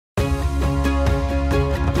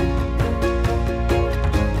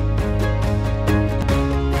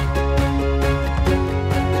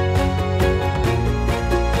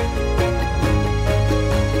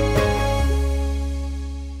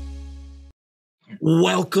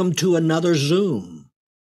Welcome to another Zoom.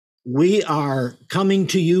 We are coming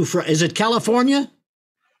to you from, is it California?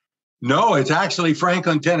 No, it's actually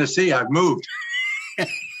Franklin, Tennessee. I've moved.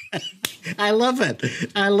 I love it.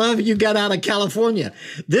 I love you got out of California.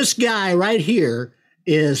 This guy right here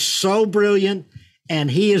is so brilliant,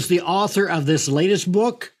 and he is the author of this latest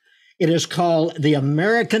book. It is called The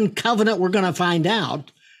American Covenant. We're going to find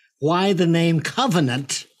out why the name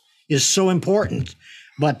Covenant is so important.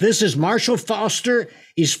 But this is Marshall Foster.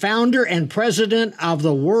 He's founder and president of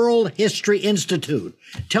the World History Institute.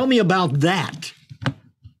 Tell me about that.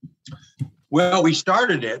 Well, we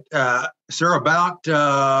started it, sir, about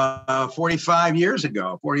 45 years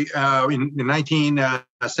ago, in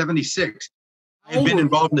 1976. I had been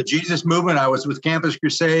involved in the Jesus movement. I was with Campus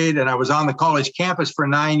Crusade, and I was on the college campus for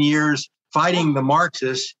 9 years fighting the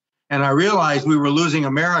Marxists. And I realized we were losing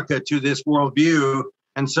America to this worldview.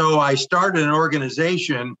 And so I started an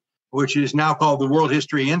organization, which is now called the World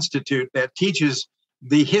History Institute, that teaches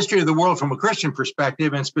the history of the world from a Christian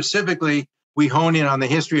perspective. And specifically, we hone in on the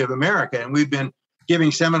history of America. And we've been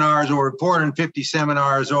giving seminars, over 450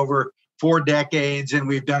 seminars over 4 decades. And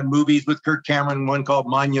we've done movies with Kirk Cameron, one called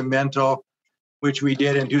Monumental, which we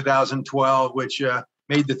did in 2012, which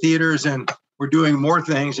made the theaters. And we're doing more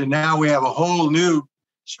things. And now we have a whole new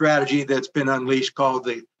strategy that's been unleashed called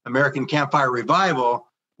the American Campfire Revival,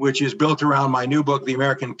 which is built around my new book, The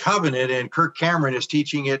American Covenant. And Kirk Cameron is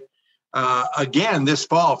teaching it again this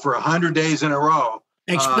fall for 100 days in a row.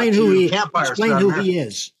 Explain who he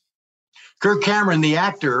is. Kirk Cameron, the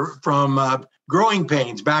actor from Growing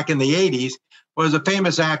Pains back in the 80s, was a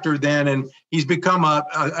famous actor then, and he's become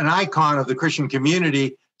an icon of the Christian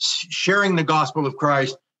community, sharing the gospel of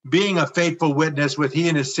Christ, being a faithful witness with he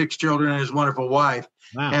and his 6 children and his wonderful wife.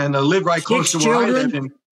 Wow. And lived right close to where I lived.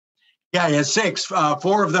 Yeah, he has 6,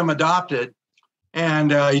 4 of them adopted.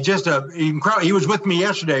 And he's just incredible. He was with me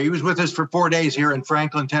yesterday. He was with us for 4 days here in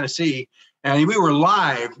Franklin, Tennessee. And we were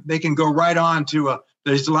live. They can go right on to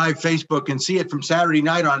his live Facebook and see it from Saturday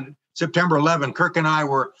night on September 11. Kirk and I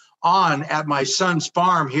were on at my son's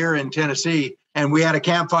farm here in Tennessee. And we had a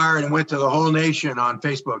campfire and went to the whole nation on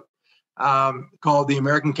Facebook, called the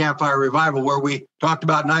American Campfire Revival, where we talked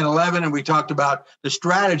about 9/11 and we talked about the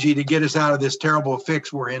strategy to get us out of this terrible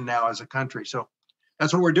fix we're in now as a country. So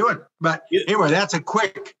that's what we're doing. But anyway, that's a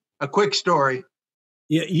quick story.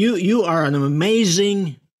 You are an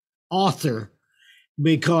amazing author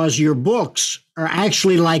because your books are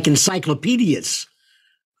actually like encyclopedias.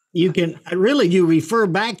 You refer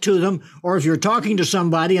back to them, or if you're talking to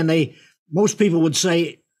somebody and most people would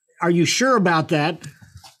say, "Are you sure about that?"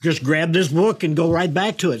 Just grab this book and go right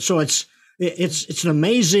back to it. So it's an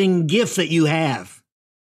amazing gift that you have.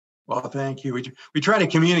 Well, thank you. We try to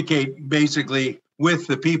communicate basically with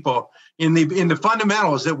the people in the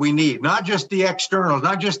fundamentals that we need, not just the externals,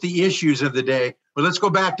 not just the issues of the day, but let's go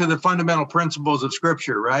back to the fundamental principles of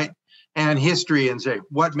Scripture, right? And history, and say,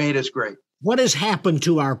 what made us great? What has happened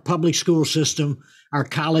to our public school system, our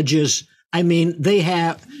colleges? I mean,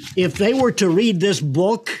 if they were to read this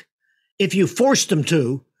book, if you forced them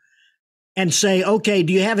to, and say, okay,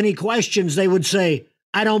 do you have any questions? They would say,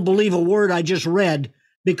 I don't believe a word I just read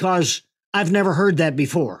because I've never heard that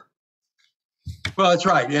before. Well, that's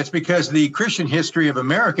right. It's because the Christian history of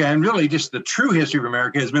America, and really just the true history of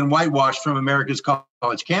America, has been whitewashed from America's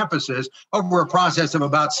college campuses over a process of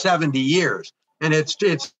about 70 years. And it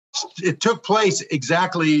took place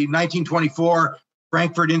exactly 1924.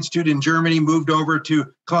 Frankfurt Institute in Germany moved over to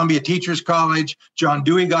Columbia Teachers College. John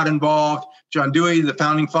Dewey got involved. John Dewey, the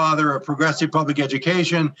founding father of progressive public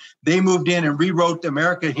education, they moved in and rewrote the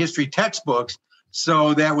American history textbooks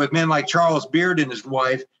so that with men like Charles Beard and his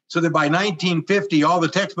wife, so that by 1950, all the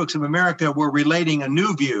textbooks of America were relating a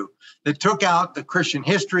new view that took out the Christian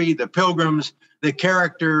history, the pilgrims, the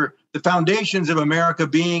character, the foundations of America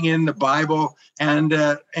being in the Bible, and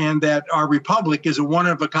that our republic is a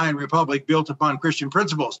one-of-a-kind republic built upon Christian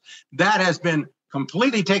principles. That has been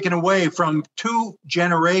completely taken away from 2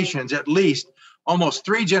 generations, at least almost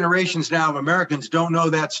 3 generations now of Americans don't know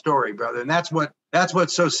that story, brother. And that's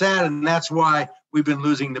what's so sad, and that's why we've been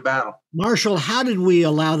losing the battle. Marshall, how did we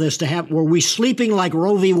allow this to happen? Were we sleeping like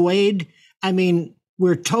Roe v. Wade? I mean,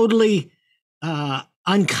 we're totally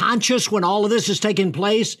unconscious when all of this is taking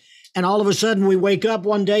place, and all of a sudden we wake up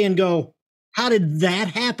one day and go, how did that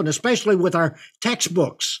happen, especially with our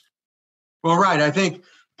textbooks? Well, right. I think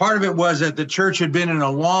part of it was that the church had been in a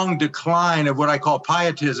long decline of what I call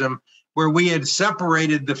pietism, where we had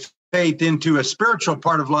separated the faith into a spiritual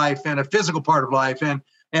part of life and a physical part of life.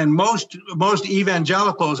 And most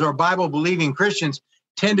evangelicals or Bible-believing Christians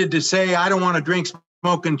tended to say, I don't want to drink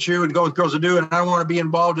smoke and chew and go with girls to do, and I don't want to be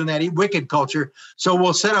involved in that wicked culture. So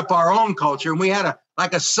we'll set up our own culture. And we had a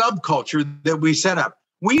subculture that we set up.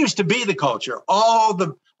 We used to be the culture. All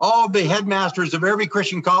the headmasters of every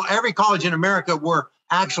every college in America were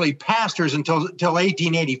actually pastors until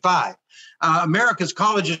 1885. America's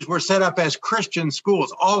colleges were set up as Christian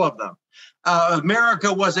schools, all of them.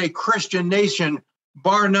 America was a Christian nation,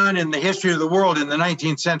 bar none, in the history of the world in the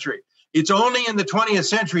 19th century. It's only in the 20th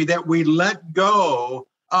century that we let go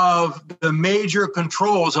of the major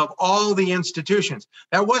controls of all the institutions.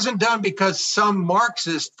 That wasn't done because some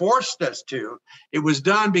Marxist forced us to. It was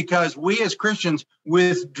done because we as Christians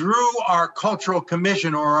withdrew our cultural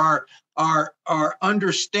commission, or our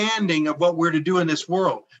understanding of what we're to do in this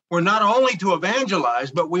world. We're not only to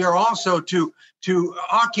evangelize, but we are also to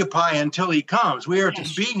occupy until he comes. We are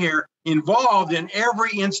to be here involved in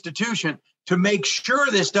every institution to make sure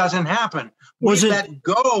this doesn't happen. We let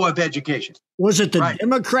go of education. Was it the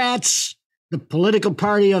Democrats, the political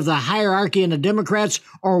party of the hierarchy and the Democrats,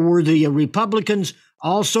 or were the Republicans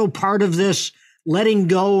also part of this letting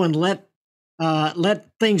go and let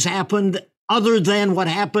things happen other than what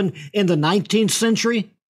happened in the 19th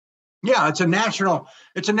century? Yeah, it's a national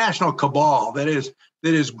cabal that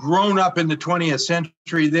is grown up in the 20th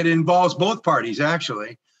century that involves both parties,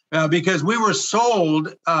 actually, because we were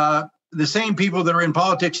sold the same people that are in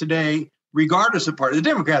politics today, regardless of party. The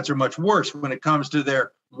Democrats are much worse when it comes to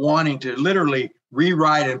their wanting to literally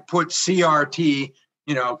rewrite and put CRT,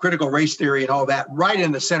 critical race theory and all that, right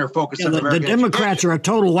in the center focus of American The Democrats education. are a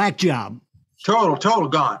total whack job. Total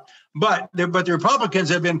gone. But the Republicans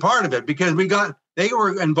have been part of it because they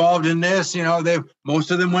were involved in this.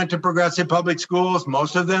 Most of them went to progressive public schools.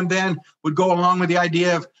 Most of them then would go along with the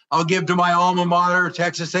idea of, I'll give to my alma mater,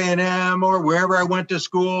 Texas A&M, or wherever I went to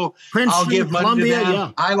school. Princeton, I'll give money Columbia, to them.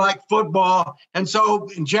 yeah. I like football. And so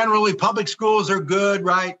generally public schools are good,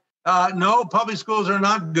 right? No, public schools are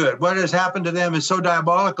not good. What has happened to them is so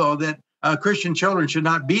diabolical that Christian children should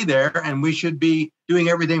not be there, and we should be doing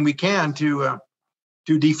everything we can to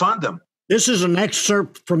defund them. This is an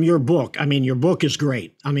excerpt from your book. I mean, your book is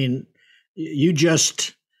great. I mean, you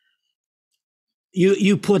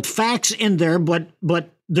put facts in there, but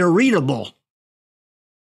they're readable,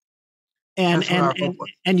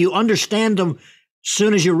 and you understand them as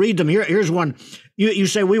soon as you read them. Here's one. You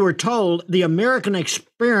say, we were told the American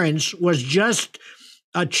experience was just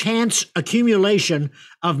a chance accumulation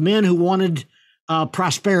of men who wanted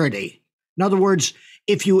prosperity. In other words,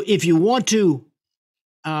 if you want to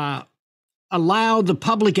allow the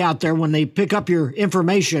public out there, when they pick up your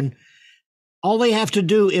information, all they have to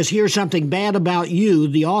do is hear something bad about you,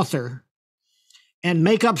 the author, and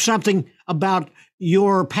make up something about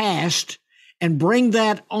your past and bring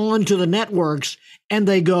that on to the networks, and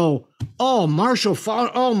they go, oh, Marshall,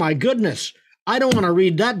 oh my goodness, I don't want to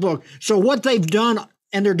read that book. So what they've done,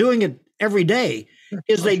 and they're doing it every day,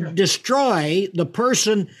 is they destroy the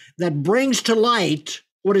person that brings to light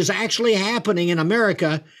what is actually happening in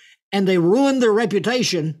America, and they ruin their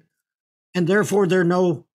reputation, and therefore they're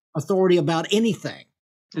no authority about anything.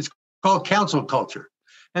 It's called cancel culture.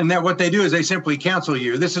 And that what they do is they simply cancel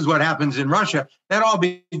you. This is what happens in Russia. That all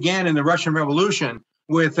began in the Russian Revolution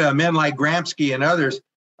with men like Gramsci and others.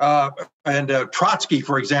 And Trotsky,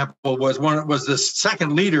 for example, was the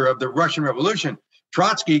second leader of the Russian Revolution.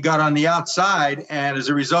 Trotsky got on the outside, and as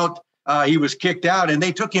a result, he was kicked out, and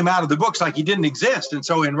they took him out of the books like he didn't exist. And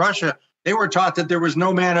so in Russia, they were taught that there was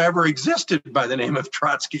no man who ever existed by the name of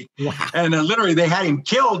Trotsky. Wow. And literally they had him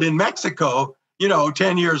killed in Mexico,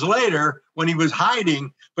 10 years later when he was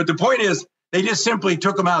hiding. But the point is, they just simply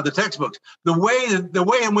took him out of the textbooks. The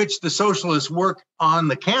way in which the socialists work on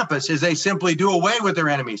the campus is they simply do away with their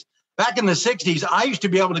enemies. Back in the 60s, I used to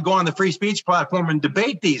be able to go on the free speech platform and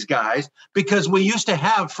debate these guys because we used to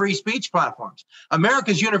have free speech platforms.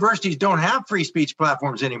 America's universities don't have free speech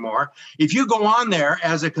platforms anymore. If you go on there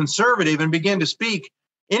as a conservative and begin to speak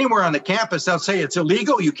anywhere on the campus, they'll say it's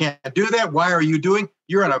illegal. You can't do that. Why are you doing?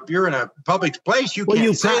 You're in a public place. You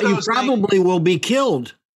can't say those you probably things. Will be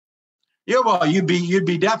killed. Yeah, well, you'd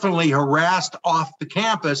be definitely harassed off the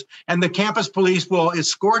campus, and the campus police will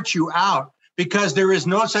escort you out, because there is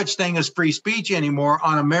no such thing as free speech anymore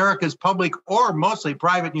on America's public or mostly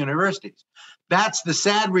private universities. That's the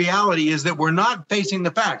sad reality, is that we're not facing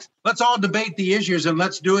the facts. Let's all debate the issues and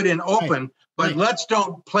let's do it in open, but let's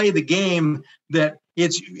don't play the game that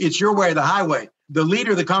it's your way or the highway. The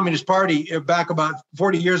leader of the Communist Party back about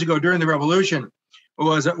 40 years ago during the revolution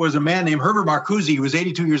was a man named Herbert Marcuse. He was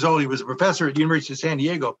 82 years old. He was a professor at the University of San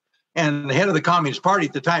Diego and the head of the Communist Party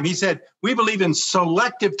at the time. He said, we believe in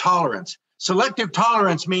selective tolerance. Selective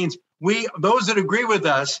tolerance means those that agree with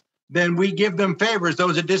us then we give them favors.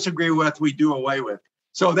 Those that disagree with, we do away with.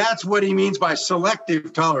 So that's what he means by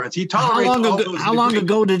selective tolerance. He tolerates How long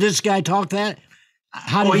ago did this guy talk that?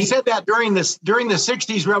 He said that during the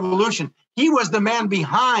 60s revolution. He was the man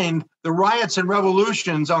behind the riots and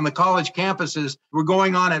revolutions on the college campuses were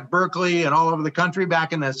going on at Berkeley and all over the country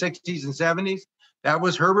back in the 60s and 70s. That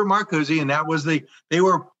was Herbert Marcuse, and that was they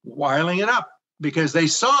were wiling it up because they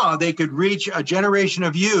saw they could reach a generation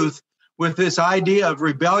of youth with this idea of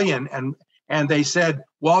rebellion. And they said,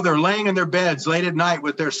 while they're laying in their beds late at night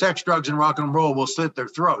with their sex, drugs, and rock and roll, we'll slit their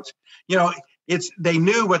throats. They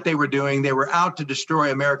knew what they were doing. They were out to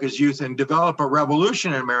destroy America's youth and develop a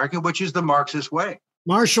revolution in America, which is the Marxist way.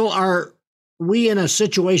 Marshall, are we in a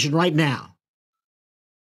situation right now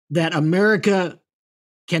that America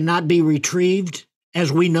cannot be retrieved as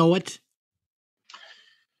we know it?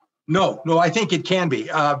 No, I think it can be,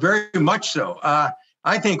 very much so.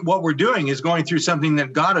 I think what we're doing is going through something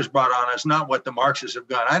that God has brought on us, not what the Marxists have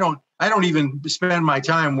done. I don't even spend my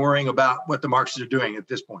time worrying about what the Marxists are doing at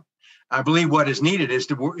this point. I believe what is needed is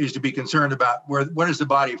to be concerned about what is the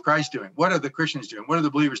body of Christ doing? What are the Christians doing? What are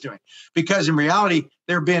the believers doing? Because in reality,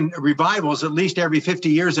 there have been revivals at least every 50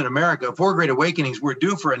 years in America. 4 Great Awakenings. We're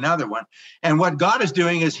due for another one. And what God is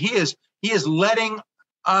doing is he is letting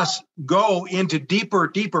us go into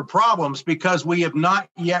deeper problems because we have not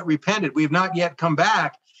yet repented. We have not yet come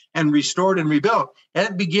back and restored and rebuilt. And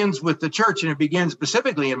it begins with the church, and it begins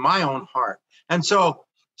specifically in my own heart. And so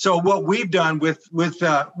what we've done with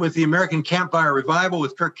the American Campfire Revival,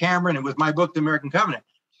 with Kirk Cameron, and with my book, The American Covenant,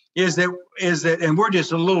 is that, and we're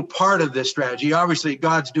just a little part of this strategy. Obviously,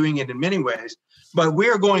 God's doing it in many ways, but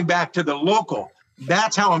we're going back to the local.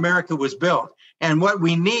 That's how America was built. And what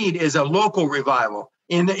we need is a local revival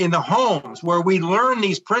in the homes where we learn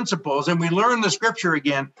these principles and we learn the scripture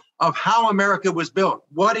again of how America was built.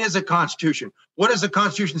 What is a constitution? What does the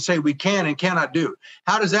Constitution say we can and cannot do?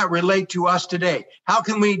 How does that relate to us today? How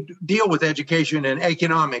can we deal with education and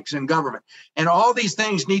economics and government? And all these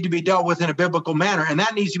things need to be dealt with in a biblical manner. And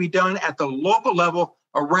that needs to be done at the local level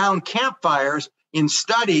around campfires in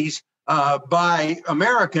studies by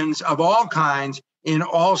Americans of all kinds in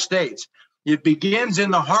all states. It begins in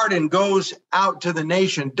the heart and goes out to the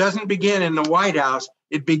nation. Doesn't begin in the White House.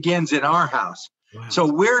 It begins in our house. Wow.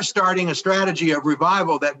 So we're starting a strategy of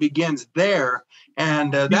revival that begins there.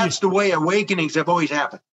 And that's the way awakenings have always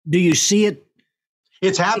happened. Do you see it?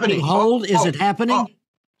 It's happening. Hold? Is it happening?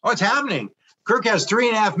 It's happening. Kirk has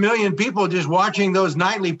 3.5 million people just watching those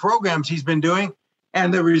nightly programs he's been doing.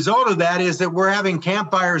 And the result of that is that we're having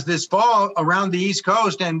campfires this fall around the East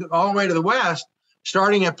Coast and all the way to the West,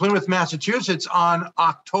 starting at Plymouth, Massachusetts on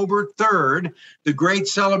October 3rd, the great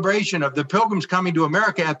celebration of the Pilgrims coming to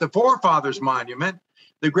America at the Forefathers Monument,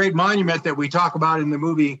 the great monument that we talk about in the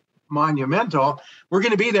movie Monumental. We're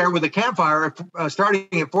going to be there with a campfire starting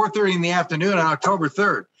at 4:30 in the afternoon on October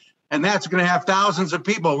 3rd. And that's going to have thousands of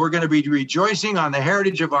people. We're going to be rejoicing on the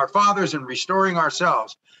heritage of our fathers and restoring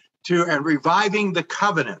ourselves and reviving the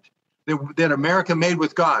covenant that America made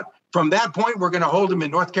with God. From that point, we're going to hold them in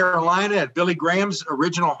North Carolina at Billy Graham's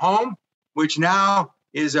original home, which now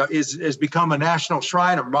has become a national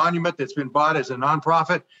shrine, a monument that's been bought as a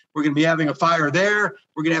nonprofit. We're going to be having a fire there.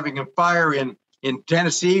 We're going to be having a fire in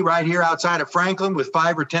Tennessee, right here outside of Franklin, with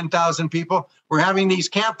 5,000 or 10,000 people. We're having these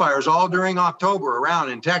campfires all during October around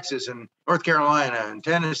in Texas and North Carolina and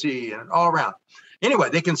Tennessee and all around. Anyway,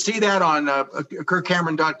 they can see that on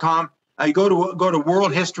kirkcameron.com. You go to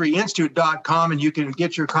worldhistoryinstitute.com and you can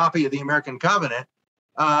get your copy of the American Covenant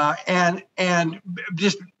and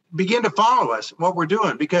just begin to follow us, what we're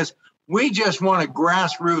doing, because we just want to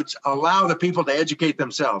grassroots allow the people to educate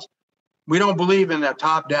themselves. We don't believe in a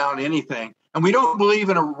top-down anything, and we don't believe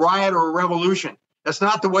in a riot or a revolution. That's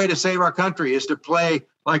not the way to save our country, is to play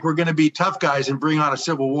like we're going to be tough guys and bring on a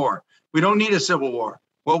civil war. We don't need a civil war.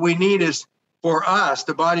 What we need is for us,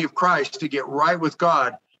 the body of Christ, to get right with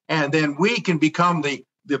God. And then we can become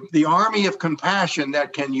the army of compassion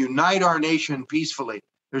that can unite our nation peacefully.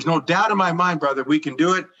 There's no doubt in my mind, brother, we can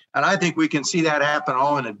do it. And I think we can see that happen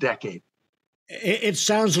all in a decade. It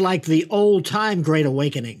sounds like the old time Great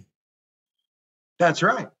Awakening. That's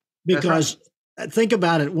right. Because think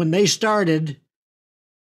about it. When they started,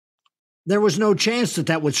 there was no chance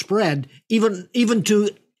that would spread, even to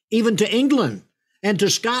England and to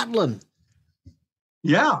Scotland.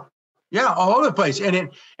 Yeah. Yeah, all over the place. And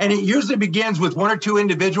it usually begins with one or two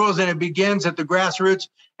individuals, and it begins at the grassroots,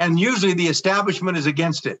 and usually the establishment is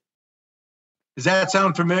against it. Does that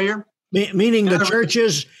sound familiar? Meaning the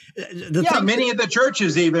churches? Many of the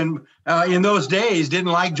churches even in those days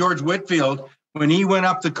didn't like George Whitefield when he went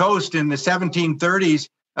up the coast in the 1730s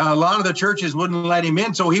A lot of the churches wouldn't let him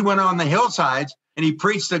in, so he went on the hillsides and he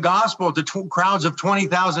preached the gospel to crowds of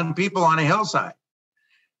 20,000 people on a hillside.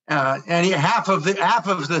 And half of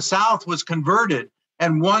the South was converted,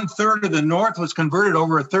 and 1/3 of the North was converted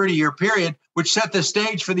over a 30-year period, which set the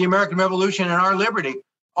stage for the American Revolution and our liberty,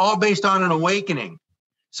 all based on an awakening.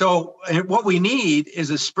 So what we need is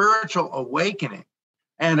a spiritual awakening,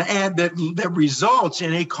 and that results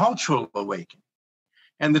in a cultural awakening.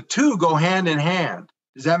 And the two go hand in hand.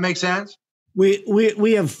 Does that make sense?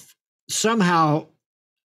 We have somehow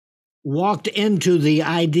walked into the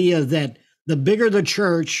idea that the bigger the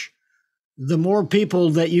church, the more people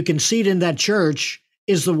that you can seat in that church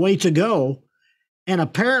is the way to go. And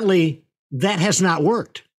apparently that has not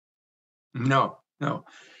worked. No.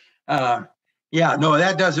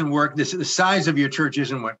 That doesn't work. The size of your church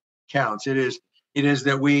isn't what counts. It is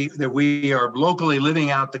that we are locally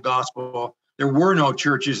living out the gospel. There were no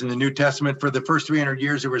churches in the New Testament. For the first 300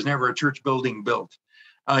 years, there was never a church building built.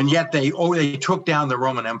 And yet they took down the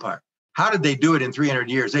Roman Empire. How did they do it in 300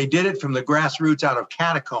 years? They did it from the grassroots out of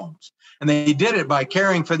catacombs. And they did it by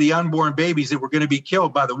caring for the unborn babies that were going to be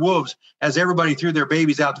killed by the wolves as everybody threw their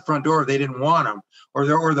babies out the front door if they didn't want them. Or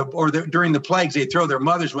during the plagues, they'd throw their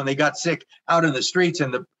mothers when they got sick out in the streets,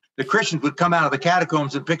 and the Christians would come out of the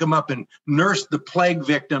catacombs and pick them up and nurse the plague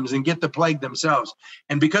victims and get the plague themselves.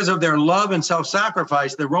 And because of their love and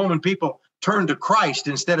self-sacrifice, the Roman people turned to Christ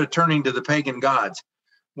instead of turning to the pagan gods.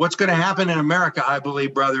 What's going to happen in America, I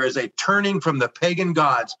believe, brother, is a turning from the pagan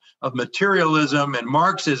gods of materialism and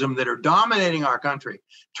Marxism that are dominating our country,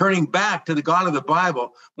 turning back to the God of the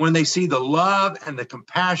Bible when they see the love and the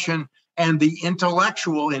compassion and the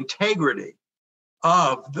intellectual integrity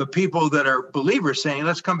of the people that are believers, saying,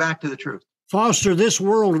 let's come back to the truth. Foster, this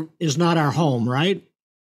world is not our home, right?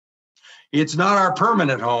 It's not our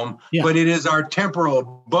permanent home, but it is our temporal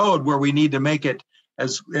abode where we need to make it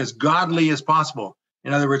as godly as possible.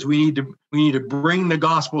 In other words, we need to bring the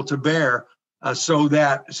gospel to bear so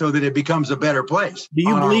that it becomes a better place. Do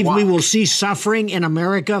you believe we will see suffering in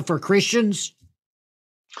America for Christians?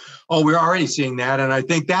 Oh, we're already seeing that, and I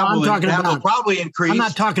think that will probably increase. I'm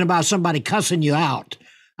not talking about somebody cussing you out.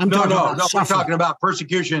 No, we're talking about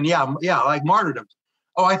persecution. Yeah, like martyrdom.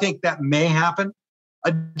 Oh, I think that may happen.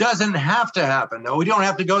 It doesn't have to happen, though. We don't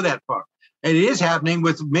have to go that far. It is happening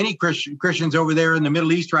with many Christians over there in the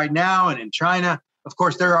Middle East right now and in China. Of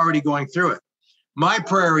course, they're already going through it. My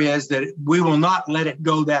prayer is that we will not let it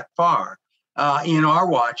go that far in our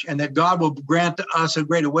watch, and that God will grant us a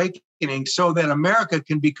great awakening so that America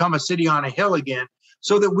can become a city on a hill again,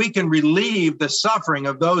 so that we can relieve the suffering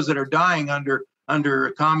of those that are dying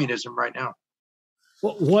under communism right now.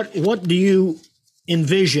 What do you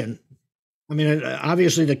envision? I mean,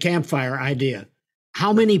 obviously the campfire idea.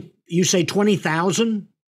 How many, you say 20,000?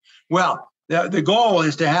 Well, the goal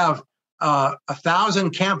is to have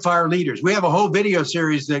 1,000 campfire leaders. We have a whole video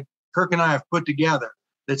series that Kirk and I have put together.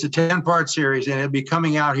 That's a 10-part series, and it'll be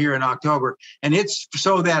coming out here in October. And it's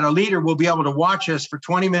so that a leader will be able to watch us for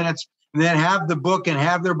 20 minutes and then have the book and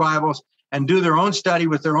have their Bibles and do their own study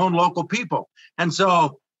with their own local people. And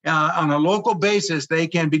so on a local basis, they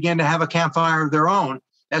can begin to have a campfire of their own.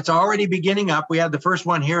 That's already beginning up. We had the first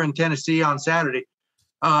one here in Tennessee on Saturday.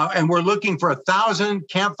 And we're looking for 1,000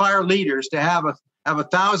 campfire leaders to have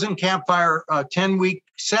 1,000 campfire 10-week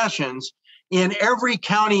sessions in every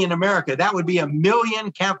county in America. That would be 1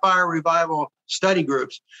 million campfire revival study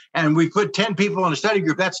groups. And we put 10 people in a study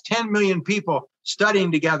group. That's 10 million people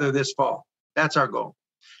studying together this fall. That's our goal.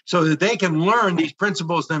 So that they can learn these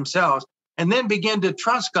principles themselves and then begin to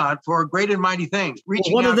trust God for great and mighty things.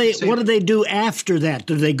 What do they do after that?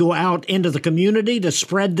 Do they go out into the community to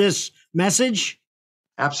spread this message?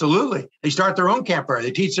 Absolutely. They start their own campfire.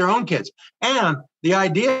 They teach their own kids. And the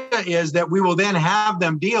idea is that we will then have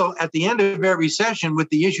them deal at the end of every session with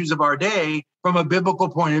the issues of our day from a biblical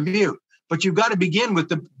point of view. But you've got to begin with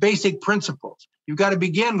the basic principles. You've got to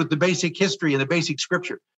begin with the basic history and the basic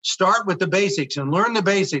scripture. Start with the basics and learn the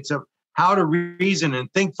basics of how to reason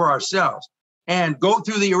and think for ourselves and go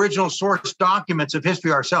through the original source documents of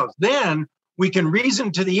history ourselves. Then we can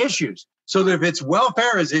reason to the issues. So that if it's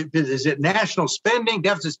welfare, is it national spending,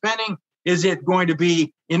 deficit spending? Is it going to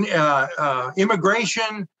be in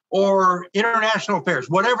immigration or international affairs?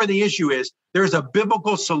 Whatever the issue is, there's a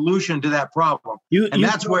biblical solution to that problem.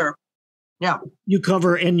 That's where you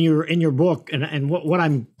cover in your book, and what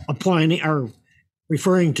I'm applying or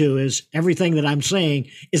referring to is everything that I'm saying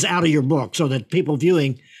is out of your book, so that people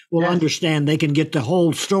viewing will understand they can get the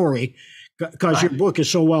whole story. Because your book is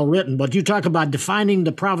so well written, but you talk about defining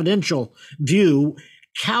the providential view.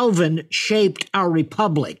 Calvin shaped our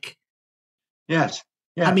republic. Yes.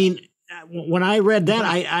 I mean, when I read that,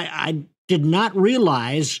 I did not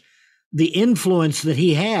realize the influence that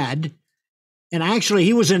he had. And actually,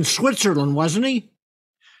 he was in Switzerland, wasn't he?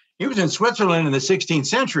 He was in Switzerland in the 16th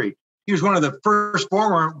century. He was one of the first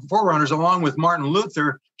forerunners, along with Martin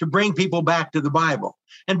Luther, to bring people back to the Bible.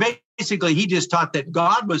 And basically, he just taught that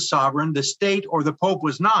God was sovereign, the state or the Pope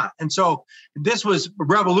was not. And so this was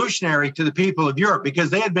revolutionary to the people of Europe, because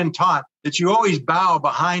they had been taught that you always bow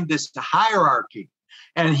behind this hierarchy.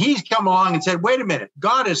 And he's come along and said, wait a minute,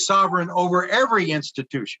 God is sovereign over every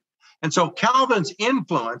institution. And so Calvin's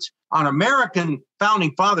influence on American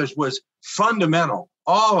founding fathers was fundamental.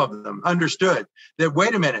 All of them understood that,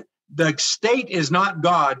 wait a minute, the state is not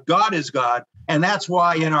God, God is God. And that's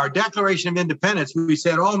why in our Declaration of Independence, we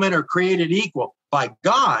said all men are created equal by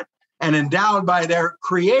God and endowed by their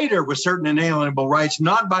creator with certain inalienable rights,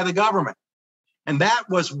 not by the government. And that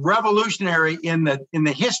was revolutionary in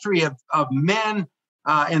the history of men,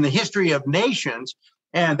 in the history of nations.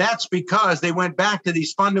 And that's because they went back to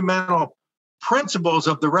these fundamental principles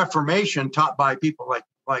of the Reformation taught by people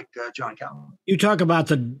like John Calvin. You talk about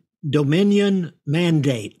the Dominion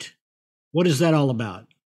Mandate. What is that all about?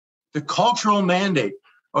 The cultural mandate,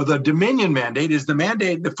 or the Dominion Mandate, is the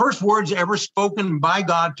mandate. The first words ever spoken by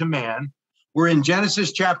God to man were in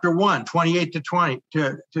Genesis chapter 1, 28 to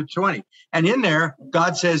 20. And in there,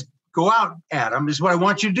 God says, go out, Adam. This is what I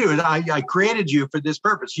want you to do. I created you for this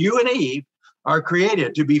purpose. You and Eve are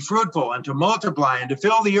created to be fruitful and to multiply and to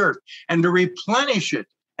fill the earth and to replenish it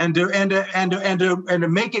and to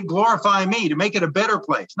make it glorify me, to make it a better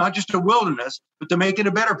place, not just a wilderness, but to make it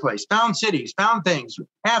a better place. Found cities, found things,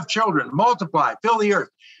 have children, multiply, fill the earth.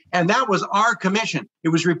 And that was our commission. It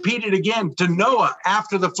was repeated again to Noah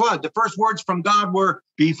after the flood. The first words from God were,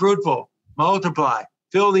 be fruitful, multiply,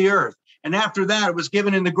 fill the earth. And after that, it was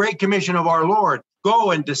given in the Great Commission of our Lord, go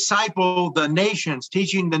and disciple the nations,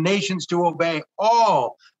 teaching the nations to obey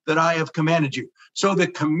all that I have commanded you. So the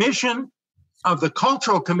commission of the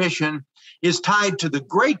Cultural Commission is tied to the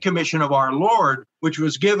Great Commission of our Lord, which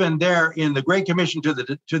was given there in the Great Commission to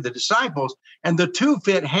the disciples. And the two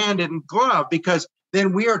fit hand in glove, because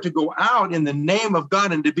then we are to go out in the name of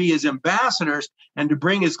God and to be his ambassadors and to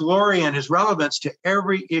bring his glory and his relevance to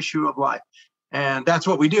every issue of life. And that's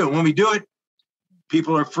what we do. When we do it,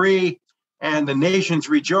 people are free and the nations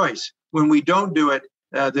rejoice. When we don't do it,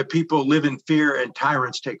 the people live in fear and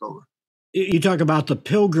tyrants take over. You talk about the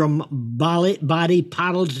pilgrim body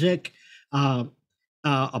politic.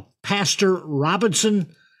 Pastor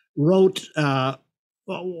Robinson wrote,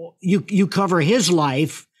 you cover his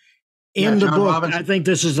life in the book. Robinson. I think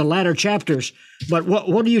this is the latter chapters. But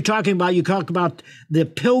what are you talking about? You talk about the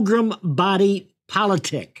pilgrim body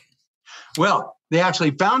politic. Well, they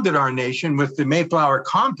actually founded our nation with the Mayflower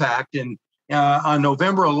Compact on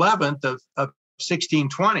November 11th of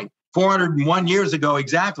 1620, 401 years ago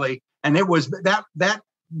exactly. And it was that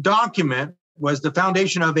document was the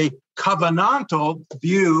foundation of a covenantal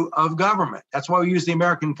view of government. That's why we use the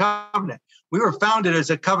American covenant. We were founded as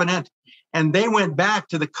a covenant, and they went back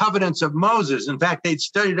to the covenants of Moses. In fact, they'd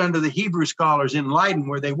studied under the Hebrew scholars in Leiden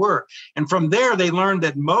where they were. And from there, they learned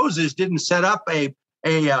that Moses didn't set up a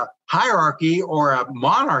hierarchy or a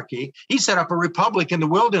monarchy. He set up a republic in the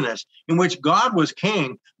wilderness in which God was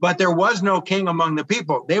king, but there was no king among the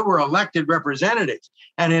people. They were elected representatives.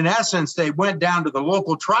 And in essence, they went down to the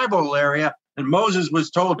local tribal area, and Moses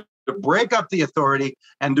was told to break up the authority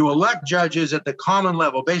and to elect judges at the common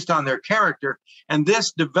level based on their character. And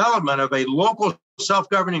this development of a local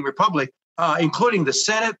self-governing republic, including the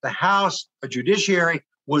Senate, the House, a judiciary,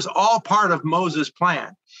 was all part of Moses'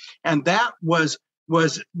 plan. And that was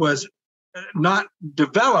not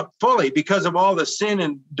developed fully because of all the sin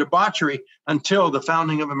and debauchery until the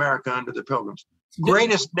founding of America under the Pilgrims.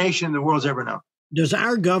 Greatest nation the world's ever known. Does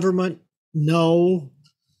our government know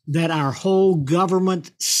that our whole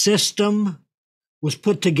government system was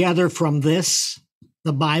put together from this,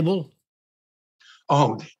 the Bible?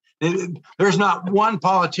 Oh, there's not one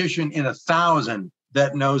politician in 1,000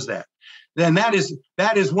 that knows that. Then that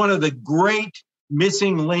is one of the great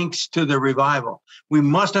missing links to the revival. We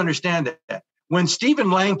must understand that when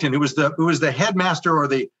Stephen Langton, who was the headmaster or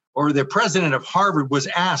the president of Harvard, was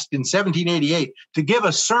asked in 1788 to give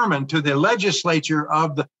a sermon to the legislature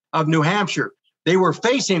of New Hampshire, they were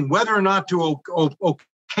facing whether or not to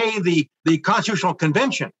okay the Constitutional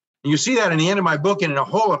Convention. And you see that in the end of my book and in a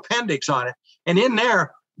whole appendix on it. And in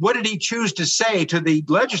there, what did he choose to say to the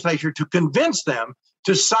legislature to convince them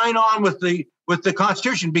to sign on with the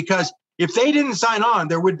Constitution? Because if they didn't sign on,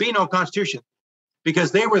 there would be no Constitution,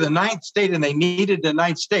 because they were the ninth state and they needed the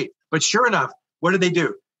ninth state. But sure enough, what did they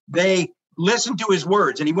do? They listen to his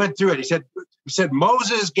words. And he went through it. He said,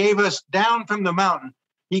 Moses gave us down from the mountain.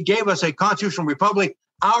 He gave us a constitutional republic.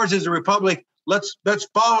 Ours is a republic. Let's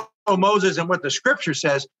follow Moses and what the scripture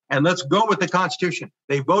says, and let's go with the Constitution.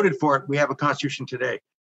 They voted for it. We have a Constitution today.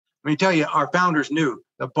 Let me tell you, our founders knew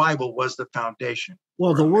the Bible was the foundation.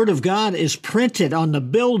 Well, the Word of God is printed on the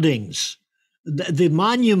buildings, the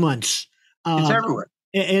monuments. It's everywhere.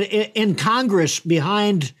 In Congress,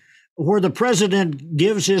 behind where the president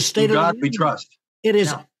gives his state of God we trust. It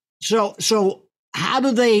is. Yeah. So how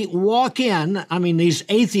do they walk in? I mean, these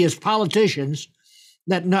atheist politicians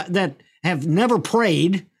that have never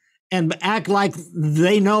prayed and act like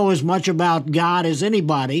they know as much about God as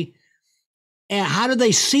anybody. And how do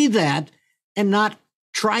they see that and not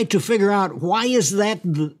try to figure out why is that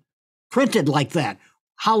printed like that?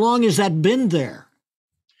 How long has that been there?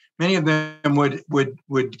 Many of them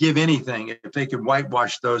would give anything if they could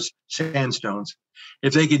whitewash those sandstones,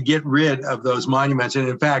 if they could get rid of those monuments. And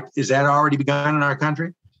in fact, is that already begun in our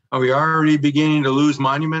country? Are we already beginning to lose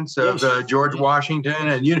monuments of George Washington?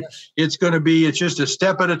 And it's just a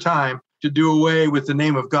step at a time to do away with the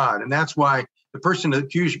name of God. And that's why the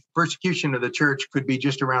persecution of the church could be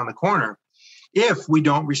just around the corner if we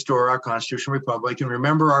don't restore our constitutional republic and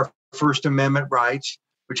remember our First Amendment rights,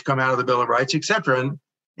 which come out of the Bill of Rights, etc. And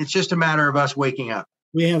it's just a matter of us waking up.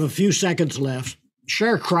 We have a few seconds left.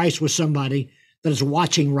 Share Christ with somebody that is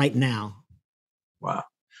watching right now. Wow.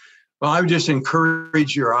 Well, I would just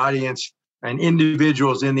encourage your audience and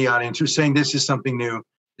individuals in the audience who are saying this is something new,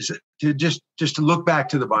 is to just to look back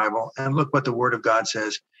to the Bible and look what the Word of God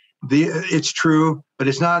says. It's true, but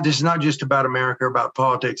this is not just about America or about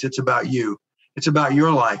politics. It's about you. It's about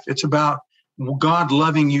your life. It's about God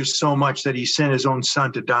loving you so much that he sent his own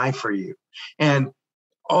son to die for you. And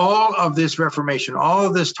all of this Reformation, all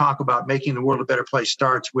of this talk about making the world a better place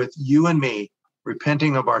starts with you and me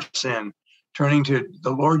repenting of our sin, turning to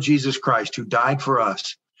the Lord Jesus Christ who died for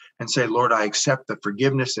us and say, Lord, I accept the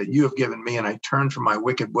forgiveness that you have given me and I turn from my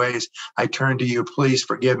wicked ways. I turn to you. Please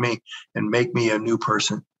forgive me and make me a new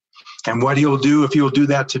person. And what he'll do, if you'll do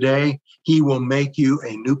that today, he will make you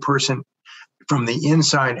a new person from the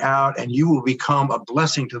inside out, and you will become a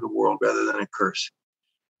blessing to the world rather than a curse.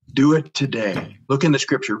 Do it today. Look in the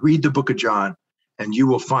scripture, read the book of John, and you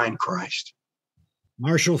will find Christ.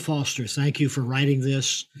 Marshall Foster, thank you for writing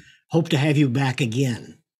this. Hope to have you back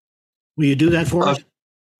again. Will you do that for us?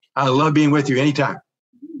 I love being with you anytime.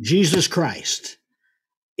 Jesus Christ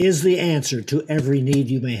is the answer to every need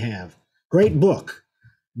you may have. Great book,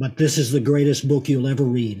 but this is the greatest book you'll ever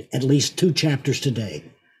read, at least 2 chapters today.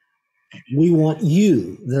 We want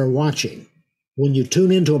you that are watching, when you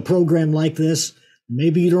tune into a program like this,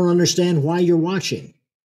 maybe you don't understand why you're watching.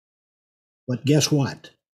 But guess what?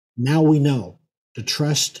 Now we know to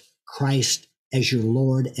trust Christ as your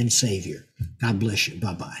Lord and Savior. God bless you.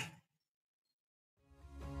 Bye-bye.